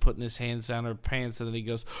he's like putting his hands down her pants, and then he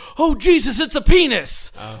goes, "Oh Jesus, it's a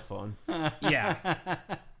penis!" Oh, fun. Yeah.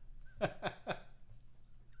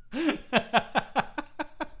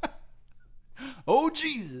 Oh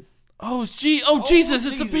Jesus! Oh Jesus,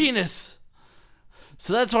 it's a Jesus. penis.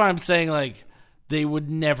 So that's why I'm saying, like, they would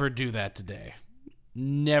never do that today.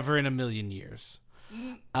 Never in a million years.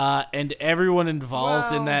 And everyone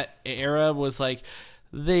involved in Well- that era was like,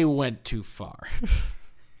 they went too far.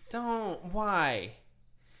 Don't. Why?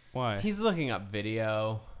 Why? He's looking up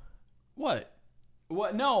video. What?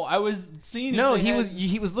 What? No, I was seeing. No, if they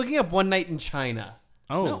he was looking up One Night in China.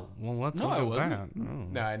 Oh, No. well, let's No, look I at wasn't. that. Oh.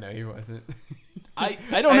 No, I know he wasn't. I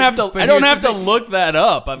don't have to. But I don't here's have the to thing. look that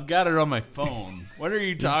up. I've got it on my phone. What are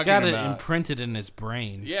you He's talking got it about? imprinted in his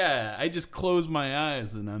brain. Yeah, I just close my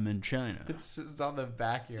eyes and I'm in China. It's just on the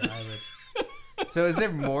back of your eyelids. So is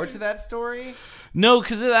there more to that story? No,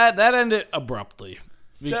 because that ended abruptly.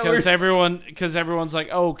 Because were- everyone's like,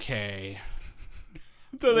 okay,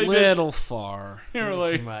 So they did. little far. They were Too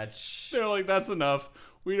like, much. they're like, that's enough.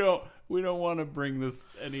 We don't want to bring this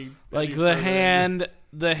any. Like any the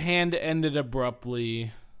further. hand ended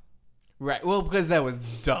abruptly. Right. Well, because that was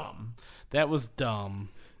dumb. That was dumb.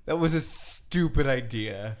 That was a stupid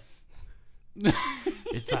idea.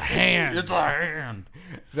 It's a hand. It's a hand.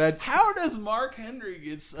 That's How does Mark Henry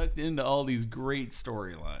get sucked into all these great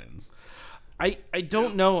storylines? I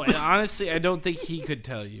don't know, and honestly, I don't think he could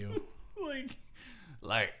tell you.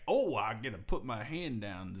 Like, oh, I get to put my hand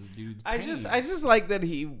down this dude's. I just like that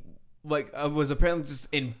he was apparently just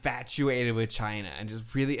infatuated with China and just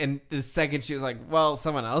really. And the second she was like, "Well,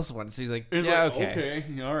 someone else wants," he's like, It's "Yeah, like, okay,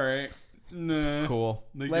 all right, nah, cool."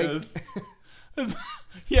 I Like, guess.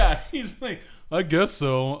 Yeah, he's like, I guess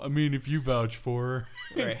so. I mean, if you vouch for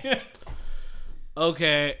her. Right.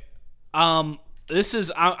 Okay, this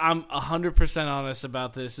is I'm 100% honest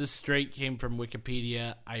about this. This straight came from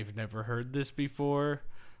Wikipedia. I've never heard this before.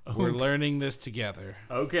 We're learning this together.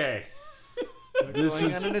 Okay. This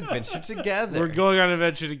going is on an adventure together. we're going on an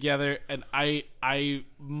adventure together, and I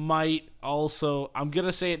might also, I'm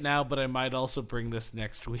gonna say it now, but I might also bring this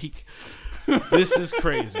next week. This is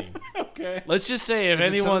crazy. Okay. Let's just say if Is it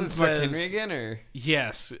anyone something with Mark says Henry again, or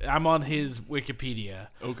yes, I'm on his Wikipedia.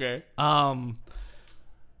 Okay.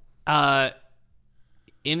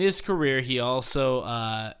 In his career, he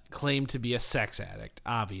also claimed to be a sex addict,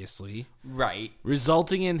 obviously, right?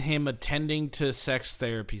 resulting in him attending to sex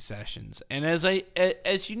therapy sessions. And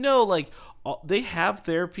as you know, like they have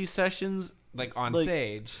therapy sessions, Like on Like-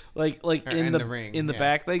 stage. like Or in in the the ring, in the yeah.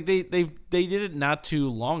 back. Like they did it not too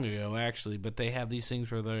long ago, actually. But they have these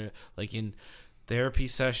things where they're like in therapy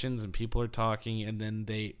sessions and people are talking, and then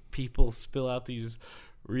people spill out these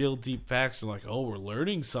real deep facts. They're like, "Oh, we're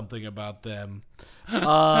learning something about them."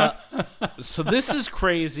 So this is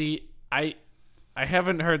crazy. I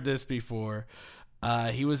haven't heard this before.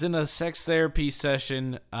 He was in a sex therapy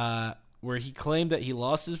session where he claimed that he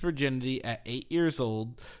lost his virginity at 8 years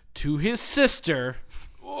old to his sister.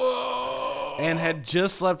 Whoa. And had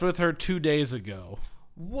just slept with her 2 days ago.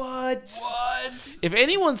 What? If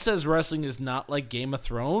anyone says wrestling is not like Game of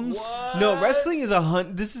Thrones, No, wrestling is a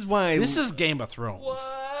hunt. This is why. this is Game of Thrones.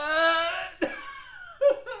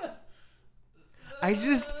 I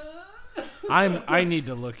just I need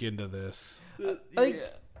to look into this.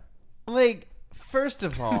 like. First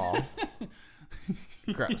of all,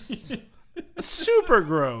 gross. Super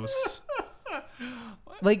gross.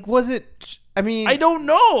 Like, was it? I mean, I don't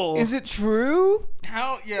know. Is it true?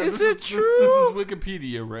 How? Yeah. Is this it This true? is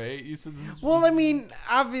Wikipedia, right? You said this is. Well, I mean,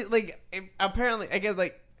 apparently, I guess,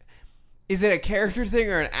 like, is it a character thing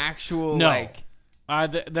or an actual, No. like,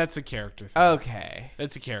 That's a character thing. okay.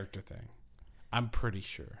 That's a character thing. I'm pretty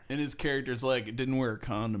sure. And his character's like, it didn't wear a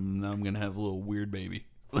condom. Now I'm gonna have a little weird baby.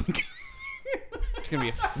 Like, It's gonna be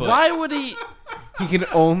a foot. Why would he? He can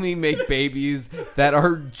only make babies that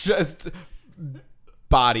are just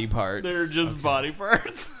body parts. they're just body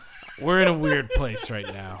parts. We're in a weird place right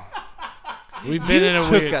now. We've been in a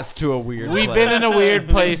took weird. us to a weird We've place. been in a weird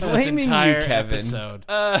place this Blaming you, entire Kevin. episode.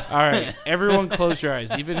 All right, everyone, close your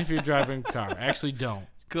eyes, even if you're driving a car. Actually, don't.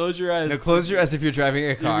 Close your eyes. No, close your eyes if you're driving a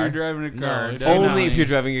If car. you're driving a car. No, if Only not. if you're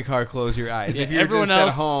driving a car, close your eyes. Yeah, if you're everyone just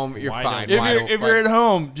else, at home, you're wide fine. open. If you're at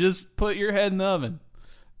home, just put your head in the oven.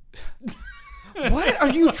 What are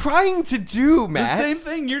you trying to do, Matt? The same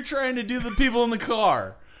thing you're trying to do to the people in the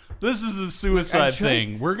car. This is a suicide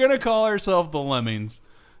trying- thing. We're gonna call ourselves the Lemmings.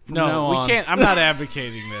 From now No, we on. can't. I'm not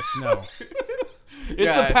advocating this. No,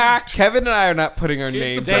 It's a pact. Kevin and I are not putting our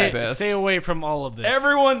names stay, on this. stay away from all of this.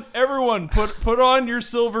 Everyone, put on your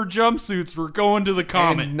silver jumpsuits. We're going to the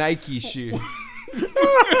comet. And Nike shoes.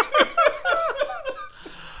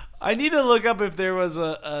 I need to look up if there was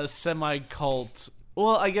a semi-cult.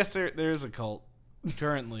 Well, I guess there is a cult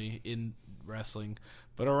currently in wrestling,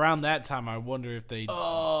 but around that time, I wonder if they.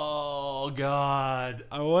 Oh God!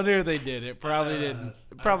 I wonder if they did. It probably didn't.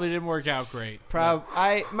 It probably didn't work out great.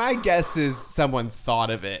 My guess is someone thought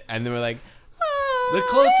of it and they were like, The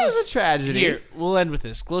closest it's a tragedy. Here, we'll end with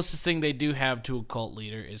this. Closest thing they do have to a cult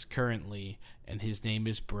leader is currently, and his name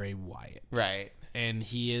is Bray Wyatt. Right. And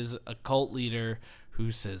he is a cult leader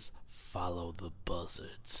who says, "Follow the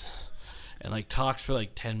buzzards," and like talks for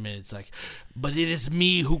like 10 minutes, like, "But it is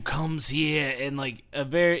me who comes here," and like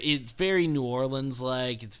it's very New Orleans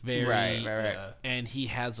like. It's very Right. And he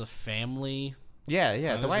has a family. Yeah, It's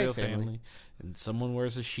yeah, not the his Wyatt real family. and someone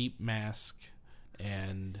wears a sheep mask,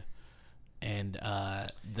 and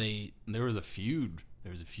they There was a feud.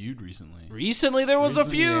 There was a feud recently. recently there was a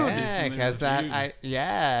feud. Yeah, because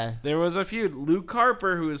There was a feud. Luke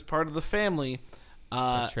Harper, who is part of the family,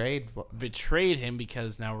 betrayed him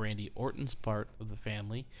because now Randy Orton's part of the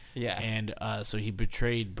family. Yeah. And so he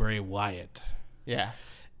betrayed Bray Wyatt. Yeah.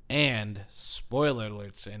 And spoiler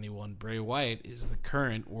alerts to anyone, Bray Wyatt is the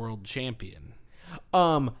current world champion.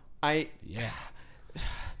 Yeah.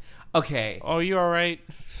 Okay. Oh, you all right?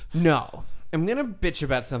 No. I'm going to bitch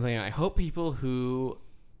about something, and I hope people who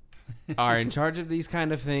are in charge of these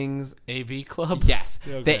kind of things. AV Club? Yes.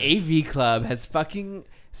 Okay. The AV Club has fucking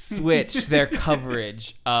switched their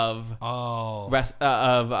coverage of Oh.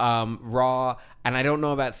 Raw, and I don't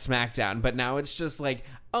know about SmackDown, but now it's just like,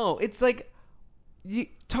 it's like you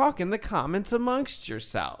talk in the comments amongst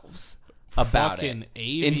yourselves about Fucking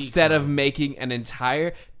it AV instead of Club. making an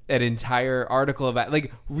entire article about,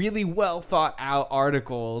 like, really well thought out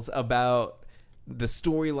articles about the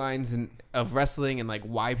storylines of wrestling and like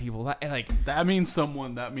why people like. That means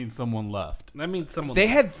someone left. That means someone. They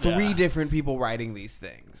had three different people writing these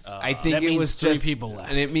things. I think That it means was three just people left.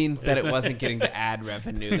 and it means that it wasn't getting the ad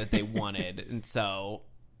revenue that they wanted, and so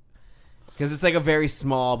because it's like a very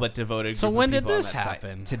small but devoted. So group when of did people on this that site.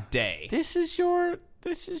 happen? Today? This is your.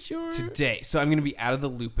 Today. So I'm going to be out of the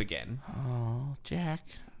loop again. Oh, Jack.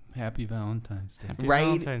 Happy Valentine's Day. Happy Right?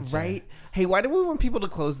 Valentine's Day. Right? Hey, why do we want people to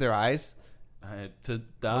close their eyes? To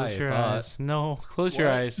die. Close your I thought. eyes. No, close your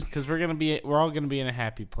What? eyes, because we're all gonna be in a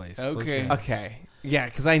happy place. Close Okay. your eyes. Okay. Yeah,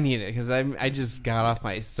 because I need it. Because I just got off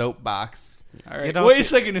my soapbox. All right. Get off Wait your- a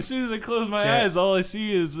second. As soon as I close my Jack. eyes, all I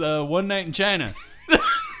see is One Night in China.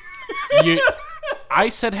 I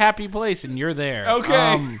said happy place, and you're there.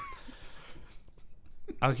 Okay.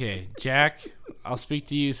 Okay, Jack. I'll speak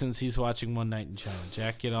to you since he's watching One Night in China.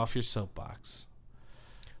 Jack, get off your soapbox.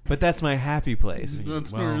 But that's my happy place.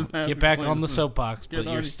 That's where Well, his happy get back place on the is. soapbox, Get but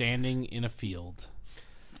on you're it. standing in a field.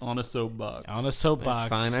 On a soapbox. On a That's soapbox.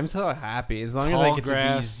 fine. I'm so happy as long as I Tall get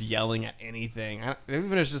grass. to be yelling at anything.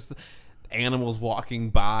 Even if it's just animals walking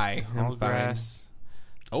by. Tall I'm fine. grass.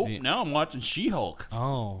 Oh, now I'm watching She-Hulk.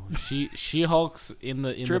 Oh, She-Hulk's in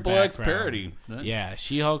the Triple the X background. parody. Yeah,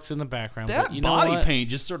 She-Hulk's in the background. That but you know body what? paint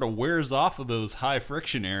just sort of wears off of those high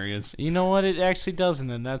friction areas. You know what? It actually doesn't,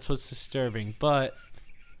 and that's what's disturbing. But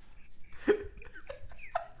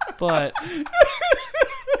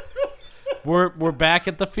we're back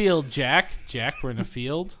at the field, Jack. Jack, we're in a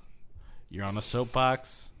field. You're on a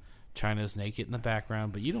soapbox. China's naked in the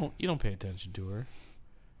background, but you don't pay attention to her.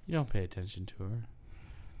 You don't pay attention to her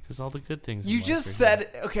because all the good things. in You life just are said,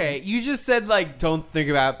 here. okay, you just said, like, don't think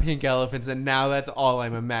about pink elephants, and now that's all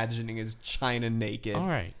I'm imagining is China naked. All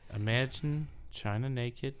right, imagine China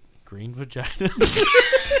naked, green vagina.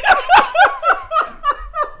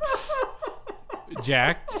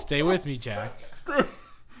 Jack, stay with me, Jack.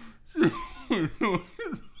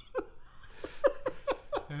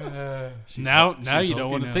 Now you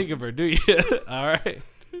don't want to think of her, do you? All right.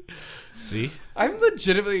 See? I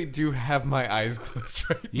legitimately do have my eyes closed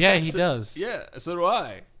right Yeah, he does. Yeah, so do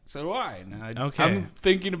I. So do I. Now, Okay. I'm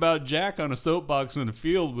thinking about Jack on a soapbox in a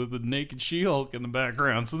field with a naked She-Hulk in the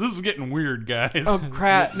background. So this is getting weird, guys. Oh,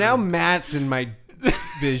 crap. Now Matt's in my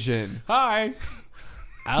vision. Hi,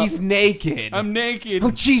 He's naked. I'm naked.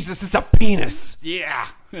 Oh, Jesus, it's a penis. Yeah,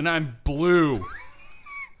 and I'm blue.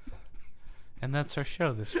 And that's our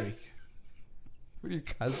show this week. What are you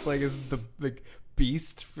cosplaying as the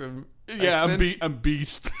beast from Yeah, X-Men? I'm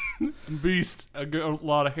Beast. I'm Beast. I got a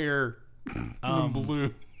lot of hair. I'm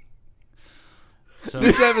blue. So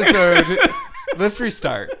This episode, let's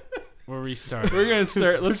restart. we'll restart. We're gonna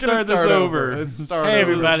start. Let's We're gonna start this start over. Let's start Hey,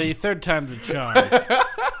 over. everybody. Third time's a charm.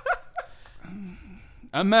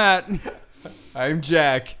 I'm Matt. I'm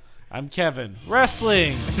Jack. I'm Kevin.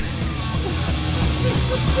 Wrestling.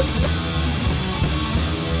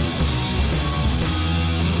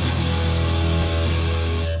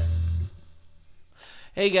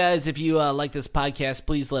 Hey guys, if you like this podcast,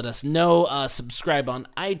 please let us know. Subscribe on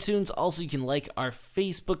iTunes. Also, you can like our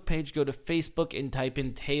Facebook page. Go to Facebook and type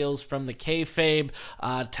in Tales from the Kayfabe.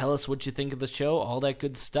 Tell us what you think of the show, all that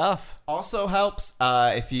good stuff. Also helps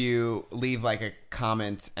if you leave like a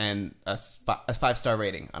comment and a 5-star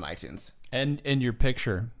rating on iTunes. And your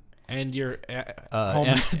picture. And your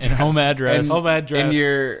Home address. Home address. And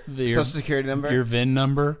your Your- social security number. Your VIN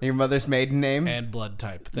number. Your mother's maiden name. And blood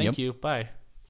type. Thank Yep. you. Bye.